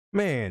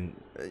Man,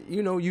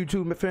 you know,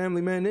 YouTube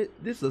family, man,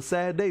 this is a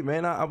sad day,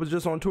 man. I was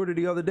just on Twitter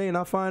the other day and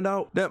I find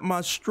out that my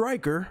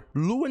striker,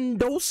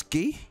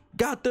 Lewandowski,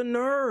 got the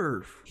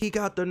nerve. He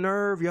got the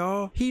nerve,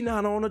 y'all. He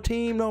not on a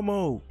team no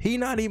more. He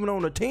not even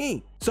on a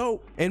team.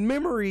 So, in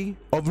memory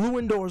of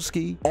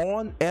Lewandowski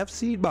on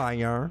FC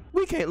Bayern,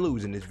 we can't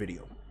lose in this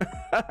video.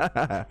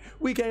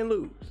 We can't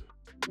lose.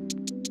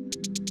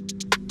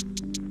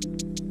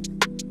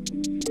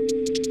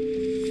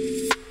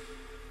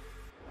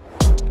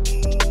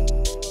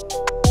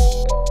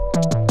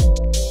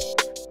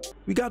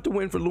 We got to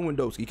win for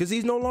Lewandowski because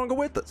he's no longer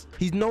with us.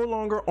 He's no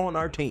longer on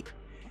our team.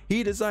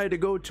 He decided to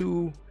go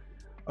to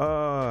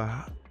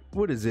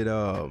what is it?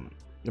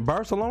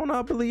 Barcelona,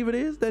 I believe it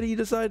is that he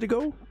decided to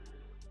go.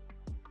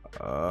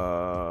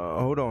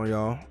 Hold on,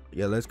 y'all.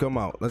 Yeah, let's come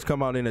out. Let's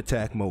come out in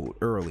attack mode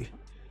early.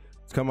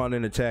 Let's come out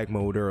in attack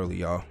mode early,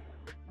 y'all.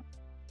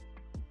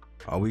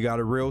 Oh, we got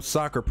a real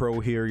soccer pro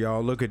here,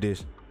 y'all. Look at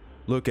this.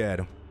 Look at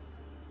him.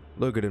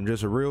 Look at him.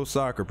 Just a real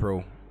soccer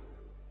pro.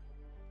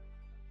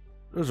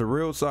 There's a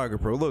real soccer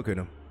pro. Look at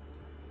him.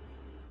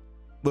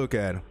 Look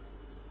at him.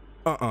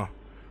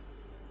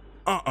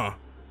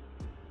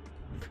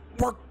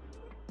 Work.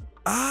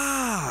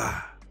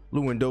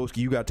 Lewandowski,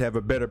 you got to have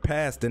a better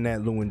pass than that,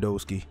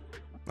 Lewandowski.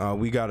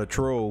 We got a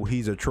troll.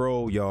 He's a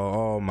troll,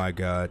 y'all. Oh my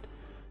God.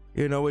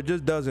 You know, it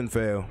just doesn't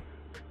fail.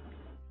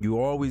 You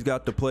always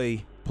got to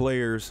play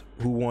players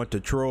who want to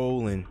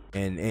troll and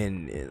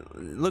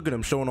look at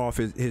him showing off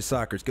his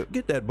soccer skill.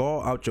 Get that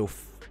ball out your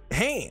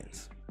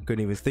hands.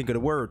 Couldn't even think of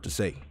the word to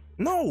say.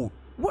 No,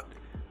 what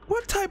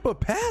type of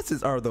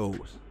passes are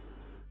those?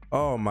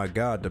 Oh my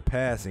God, the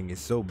passing is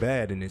so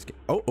bad in this game.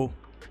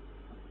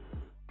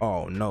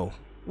 Oh no,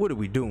 what are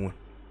we doing?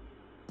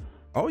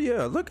 Oh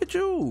yeah, look at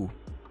you.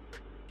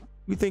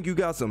 You think you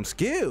got some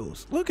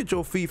skills? Look at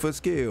your FIFA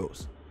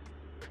skills.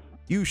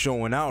 You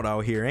showing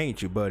out here,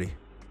 ain't you, buddy?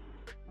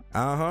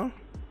 And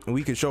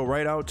we can show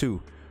right out too.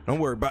 Don't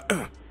worry about.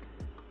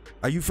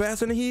 Are you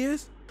faster than he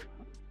is?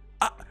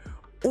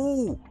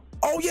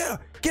 Oh yeah,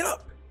 get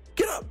up,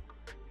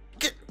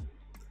 get.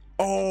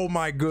 Oh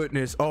my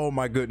goodness, oh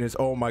my goodness,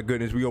 oh my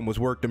goodness. We almost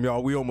worked him,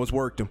 y'all. We almost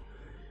worked him.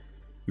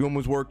 We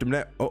almost worked him.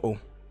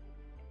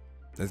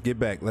 Let's get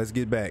back. Let's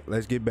get back.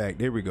 Let's get back.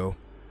 There we go.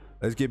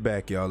 Let's get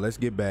back, y'all. Let's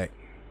get back.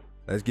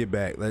 Let's get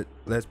back.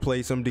 Let's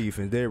play some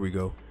defense. There we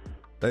go.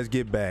 Let's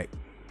get back.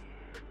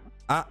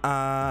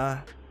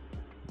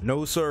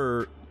 No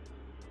sir.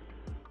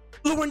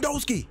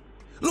 Lewandowski.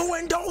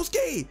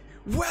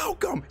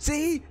 Welcome.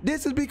 See,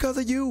 this is because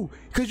of you,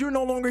 because you're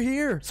no longer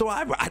here. So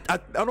I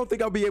don't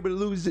think I'll be able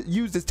to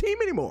use this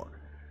team anymore.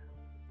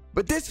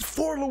 But this is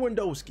for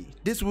Lewandowski.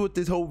 This is what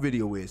this whole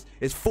video is.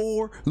 It's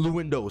for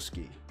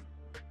Lewandowski.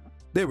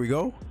 There we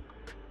go.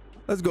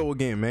 Let's go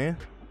again, man.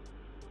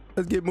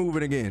 Let's get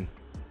moving again.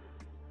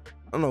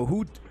 I don't know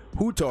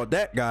who taught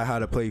that guy how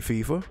to play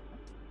FIFA,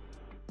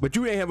 but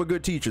you ain't have a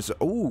good teacher. So,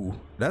 ooh,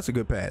 that's a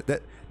good pass.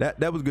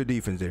 That was good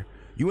defense there.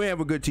 You ain't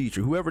have a good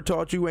teacher. Whoever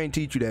taught you ain't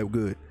teach you that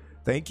good.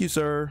 Thank you,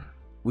 sir.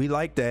 We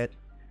like that.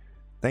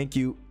 Thank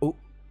you.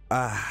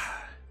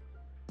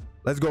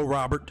 Let's go,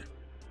 Robert.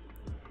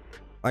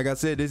 Like I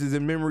said, this is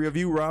in memory of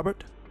you,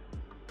 Robert.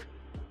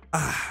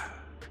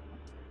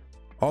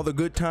 All the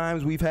good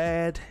times we've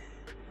had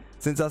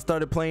since I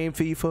started playing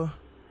FIFA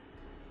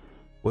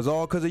was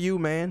all because of you,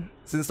 man.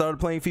 Since I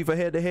started playing FIFA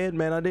head to head,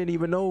 man, I didn't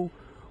even know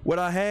what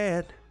I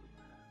had.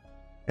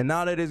 And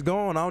now that it's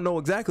gone, I don't know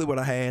exactly what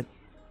I had.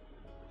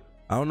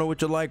 I don't know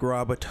what you like,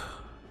 Robert.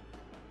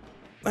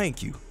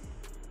 Thank you.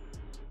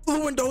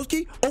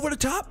 Lewandowski over the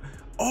top.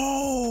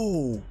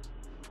 Oh,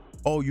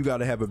 you got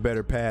to have a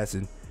better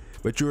passing.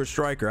 But you're a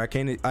striker. I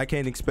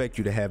can't expect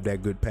you to have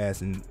that good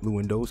passing,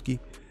 Lewandowski.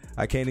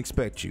 I can't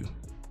expect you.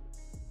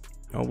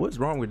 Oh, what's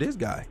wrong with this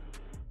guy?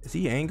 Is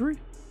he angry?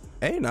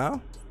 Hey,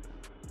 now.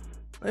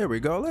 There we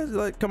go.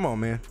 Let's come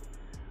on, man.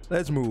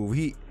 Let's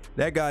move.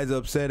 That guy's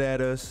upset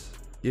at us.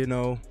 You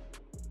know,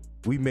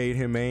 we made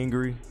him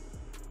angry.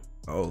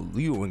 Oh,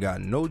 you ain't got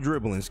no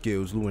dribbling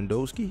skills,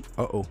 Lewandowski.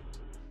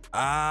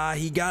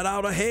 He got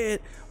out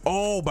ahead.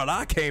 Oh, but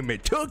I came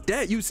and took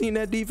that. You seen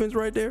that defense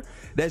right there?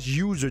 That's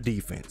user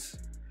defense.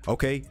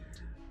 Okay,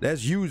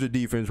 that's user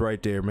defense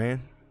right there,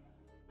 man.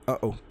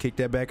 Kick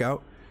that back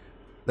out.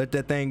 Let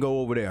that thing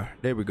go over there.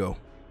 There we go.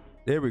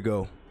 There we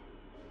go.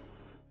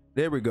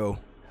 There we go.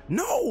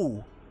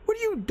 No, what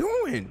are you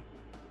doing?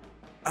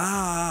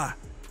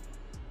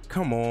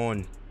 Come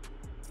on.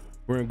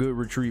 We're in good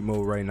retreat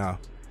mode right now.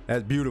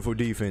 That's beautiful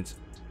defense.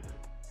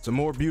 Some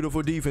more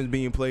beautiful defense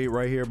being played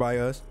right here by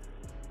us.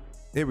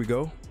 There we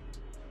go.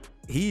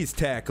 He's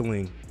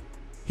tackling.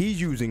 He's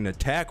using the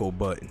tackle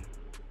button.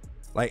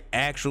 Like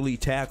actually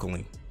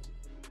tackling.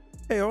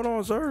 Hey, hold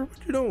on, sir.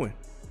 What you doing?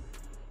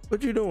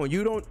 What you doing?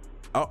 You don't.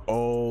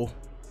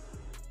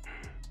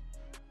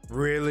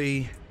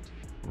 Really?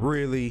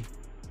 Really?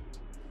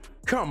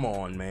 Come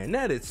on, man.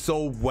 That is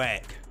so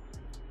whack.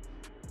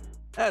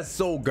 That's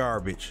so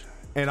garbage.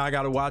 And I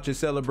gotta watch his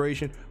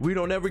celebration. We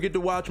don't ever get to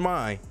watch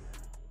mine.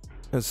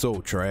 That's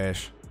so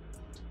trash.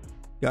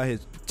 Got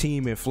his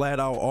team in flat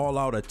out, all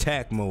out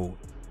attack mode.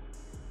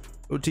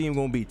 Your team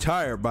gonna be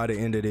tired by the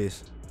end of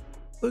this.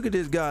 Look at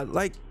this guy.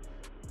 Like,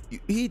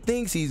 he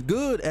thinks he's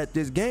good at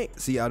this game.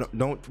 See, I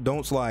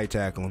don't slide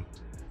tackle him.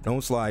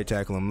 Don't slide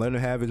tackle him. Let him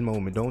have his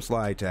moment. Don't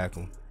slide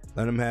tackle him.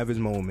 Let him have his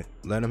moment.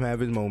 Let him have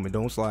his moment.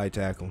 Don't slide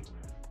tackle him.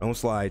 Don't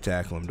slide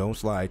tackle him. Don't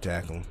slide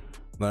tackle him.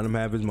 Let him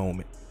have his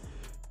moment.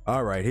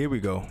 All right, here we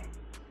go.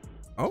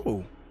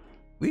 Oh,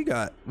 we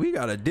got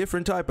a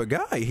different type of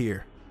guy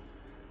here.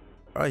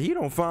 He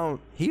don't found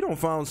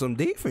some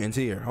defense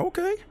here.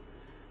 Okay,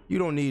 you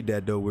don't need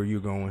that though. Where you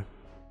going?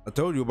 I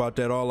told you about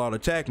that all-out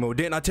attack mode.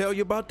 Didn't I tell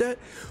you about that?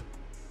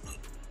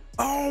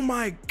 Oh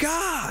my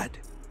God,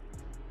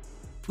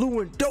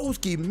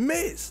 Lewandowski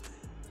missed.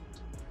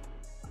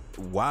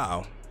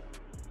 Wow,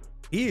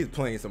 he is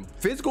playing some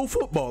physical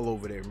football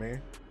over there,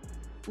 man.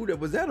 Ooh,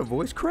 was that a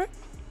voice crack?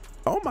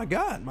 Oh my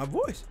God, my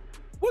voice.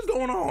 What's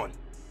going on?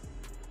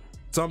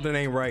 Something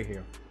ain't right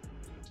here.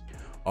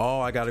 Oh,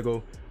 I gotta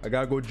go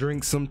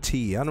drink some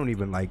tea. I don't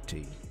even like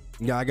tea.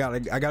 Yeah, I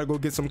gotta go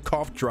get some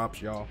cough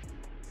drops, y'all.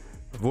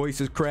 My voice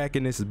is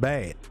cracking. This is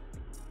bad.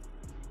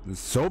 This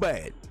is so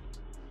bad.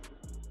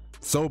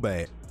 So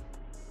bad.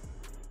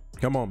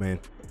 Come on, man.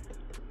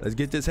 Let's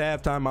get this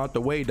halftime out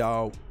the way,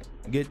 dog.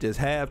 Get this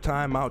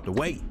halftime out the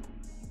way.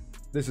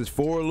 This is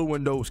for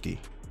Lewandowski.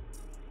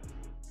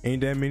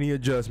 Ain't that many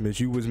adjustments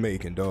you was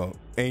making, dog.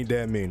 Ain't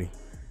that many.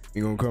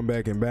 You gonna come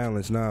back and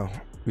balance now.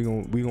 We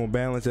gonna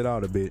balance it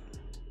out a bit.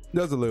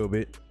 Just a little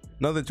bit.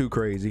 Nothing too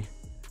crazy.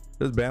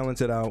 Just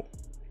balance it out.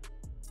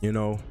 You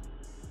know,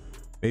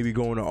 maybe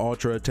go into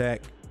ultra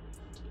attack,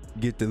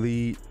 get the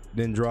lead,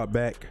 then drop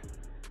back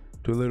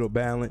to a little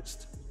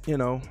balanced. You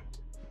know,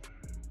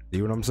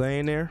 see what I'm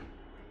saying there?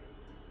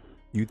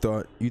 You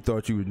thought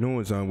you were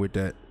doing something with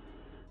that.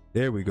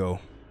 There we go.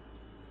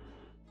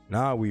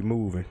 Now we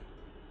moving.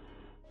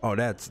 Oh,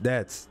 that's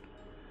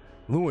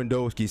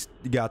Lewandowski's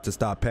got to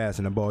stop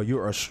passing the ball.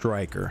 You're a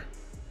striker.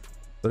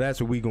 So that's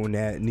what we're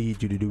gonna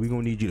need you to do. We're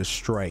gonna need you to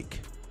strike.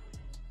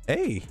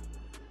 Hey,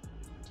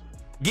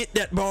 get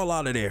that ball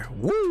out of there.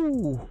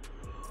 Woo,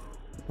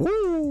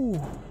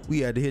 woo. We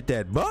had to hit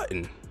that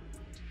button.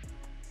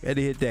 We had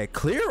to hit that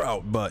clear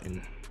out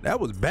button. That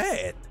was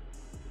bad.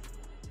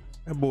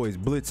 That boy's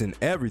blitzing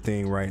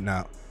everything right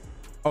now.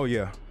 Oh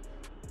yeah.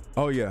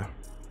 Oh yeah.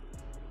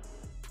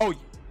 Oh,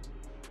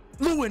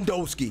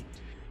 Lewandowski.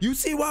 You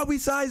see why we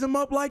size him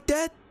up like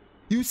that?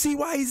 You see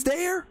why he's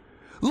there?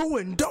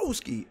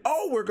 Lewandowski.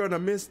 Oh, we're gonna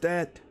miss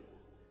that.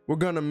 We're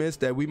gonna miss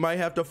that. We might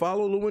have to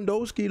follow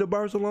Lewandowski to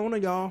Barcelona,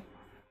 y'all.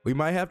 We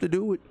might have to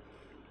do it.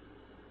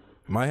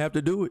 Might have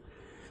to do it.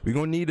 We're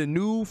gonna need a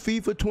new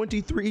FIFA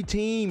 23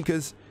 team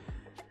because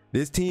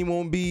this team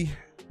won't be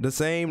the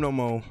same no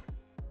more.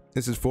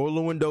 This is for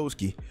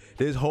Lewandowski.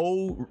 This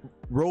whole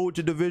road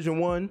to Division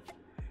 1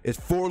 is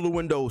for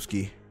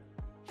Lewandowski.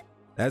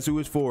 That's who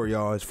it's for,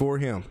 y'all. It's for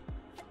him.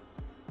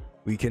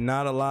 We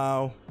cannot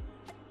allow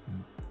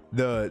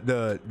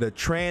the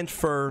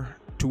transfer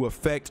to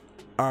affect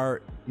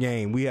our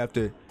game. We have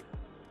to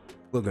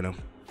look at him.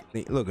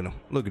 Look at him.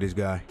 Look at this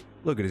guy.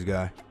 Look at this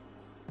guy.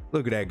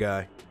 Look at that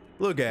guy.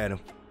 Look at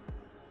him.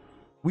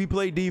 We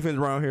play defense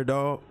around here,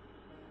 dog.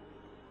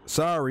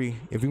 Sorry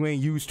if you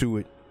ain't used to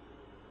it.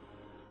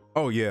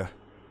 Oh yeah.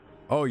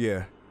 Oh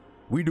yeah.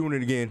 We doing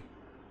it again.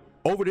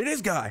 Over to this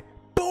guy.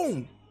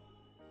 Boom.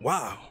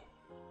 Wow.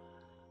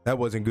 That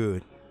wasn't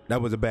good.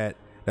 That was a bad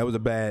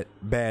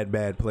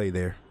play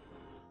there.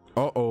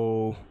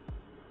 Uh-oh.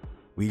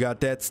 We got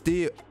that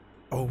steal.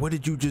 Oh, what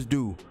did you just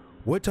do?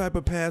 What type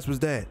of pass was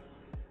that?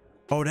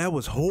 Oh, that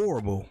was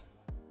horrible.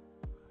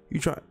 You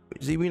try.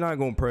 See, we're not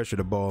gonna pressure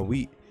the ball.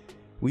 We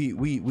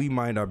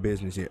mind our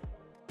business here.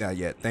 Not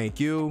yet. Thank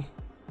you.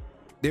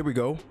 There we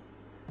go.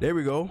 There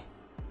we go.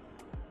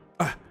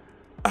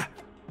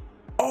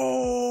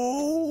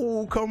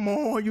 Oh, come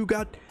on. You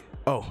got.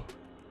 Oh.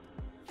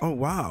 Oh,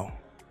 wow.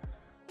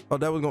 Oh,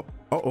 that was going.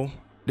 Uh-oh.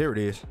 There it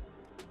is.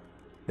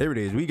 There it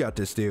is. We got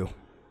this steal.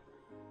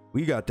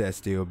 We got that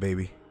steal,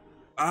 baby.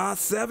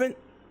 7.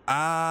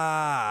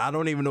 I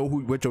don't even know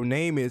what your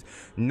name is.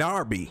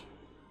 Narby.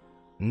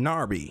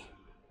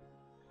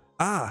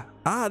 I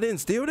didn't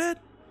steal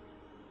that.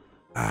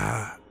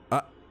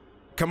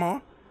 Come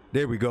on.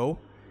 There we go.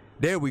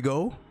 There we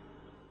go.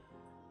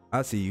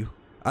 I see you.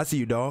 I see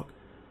you, dog.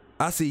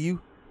 I see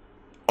you.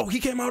 Oh, he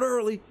came out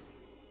early.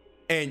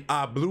 And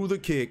I blew the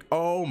kick.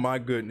 Oh my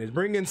goodness.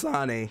 Bring in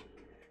Sane.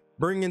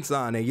 Bring in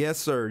Sane. Yes,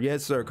 sir.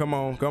 Yes, sir. Come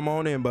on. Come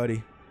on in,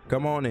 buddy.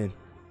 Come on in.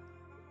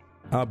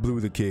 I blew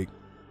the kick.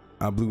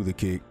 I blew the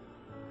kick.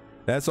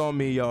 That's on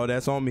me, y'all.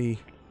 That's on me.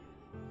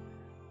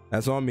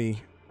 That's on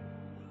me.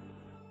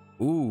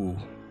 Ooh.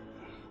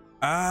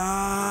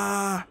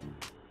 Uh-oh.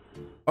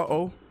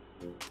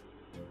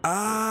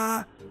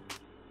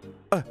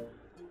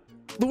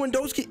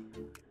 Lewandowski.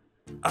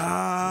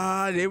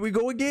 There we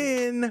go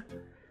again.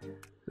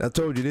 I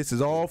told you this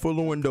is all for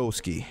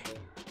Lewandowski.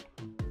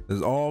 This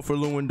is all for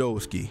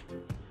Lewandowski.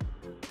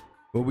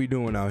 What we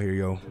doing out here,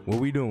 yo? What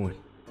we doing?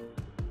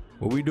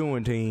 What we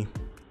doing, team?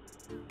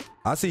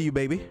 I see you,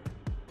 baby.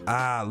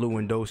 Ah,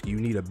 Lewandowski, you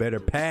need a better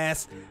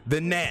pass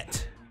than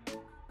that.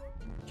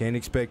 Can't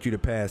expect you to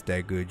pass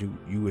that good.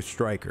 You a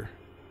striker.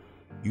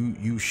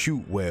 You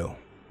shoot well.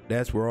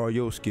 That's where all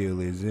your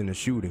skill is, in the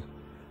shooting.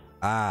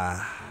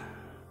 Ah,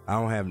 I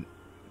don't have.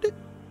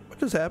 What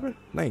just happened?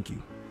 Thank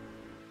you.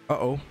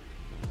 Uh-oh.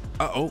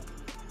 Uh-oh.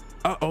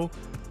 Uh-oh.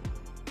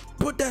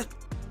 Put that.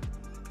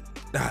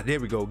 Ah, there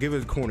we go. Give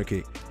us a corner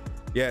kick.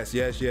 Yes,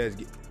 yes, yes.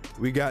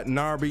 We got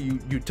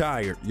Narby. You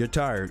tired. You're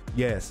tired.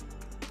 Yes.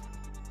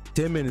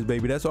 10 minutes,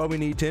 baby. That's all we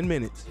need. 10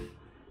 minutes.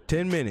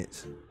 10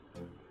 minutes.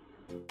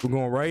 We're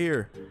going right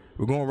here.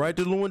 We're going right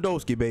to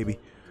Lewandowski, baby.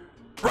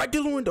 Right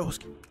to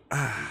Lewandowski.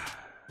 Ah.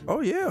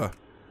 Oh, yeah.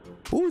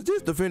 Who is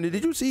this defender?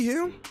 Did you see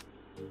him?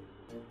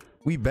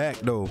 We back,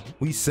 though.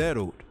 We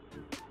settled.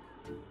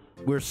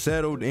 We're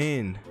settled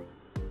in.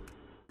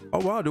 Oh,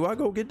 wow. Do I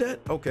go get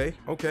that? Okay.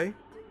 Okay.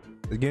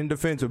 Let's get in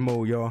defensive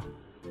mode, y'all.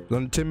 There's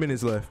only 10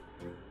 minutes left.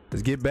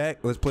 Let's get back.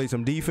 Let's play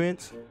some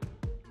defense.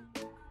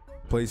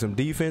 Play some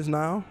defense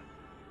now.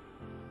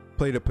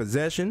 Play the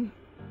possession.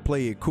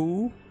 Play it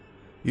cool.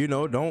 You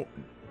know, don't.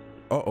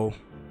 Uh-oh.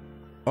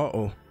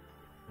 Uh-oh.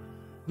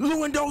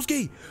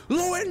 Lewandowski!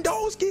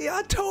 Lewandowski!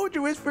 I told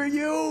you it's for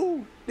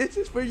you! This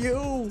is for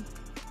you!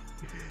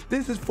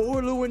 This is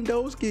for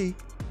Lewandowski.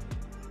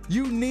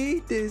 You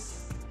need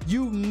this.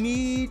 You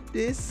need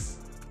this.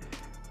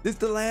 This is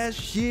the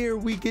last year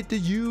we get to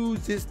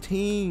use this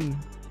team,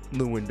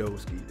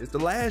 Lewandowski. It's the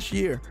last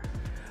year.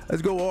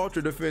 Let's go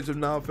ultra defensive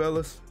now,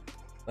 fellas.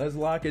 Let's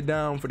lock it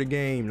down for the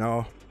game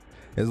now.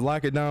 Let's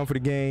lock it down for the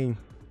game.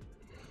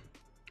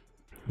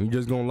 We're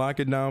just gonna lock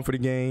it down for the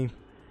game.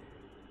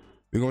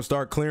 We're gonna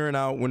start clearing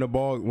out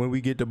when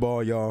we get the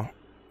ball, y'all.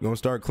 We're gonna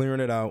start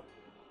clearing it out.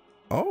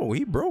 Oh,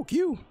 he broke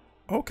you.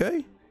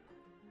 Okay.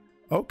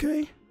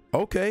 Okay.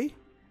 Okay.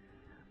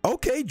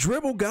 Okay,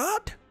 dribble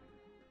god.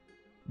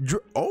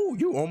 Oh,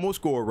 you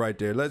almost scored right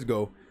there. Let's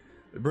go.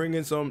 Bring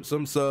in some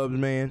subs,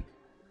 man.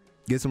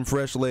 Get some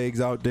fresh legs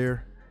out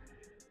there.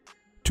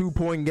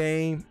 2-point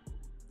game.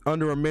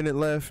 Under a minute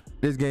left.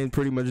 This game's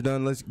pretty much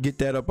done. Let's get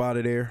that up out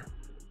of there.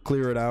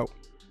 Clear it out.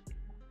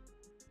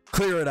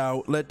 Clear it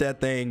out. Let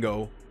that thing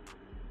go.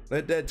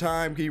 Let that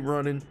time keep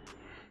running.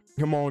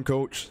 Come on,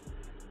 coach.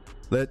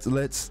 Let's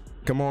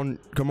come on,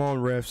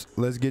 refs.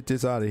 Let's get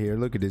this out of here.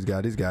 Look at this guy.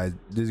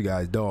 This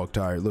guy's dog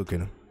tired. Look at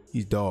him.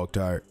 He's dog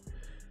tired.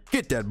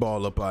 Get that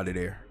ball up out of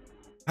there.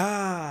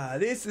 Ah,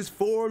 this is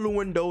for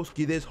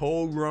Lewandowski. This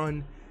whole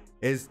run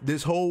is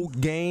this whole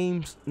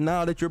games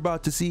now that you're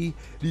about to see.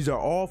 These are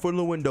all for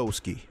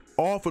Lewandowski.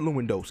 All for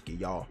Lewandowski,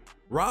 y'all.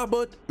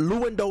 Robert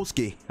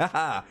Lewandowski.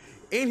 Haha.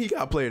 And he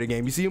got player of the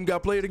game. You see him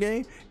got player of the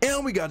game?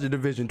 And we got the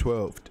Division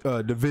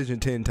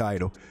 10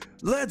 title.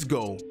 Let's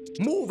go.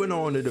 Moving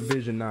on to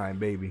Division 9,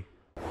 baby.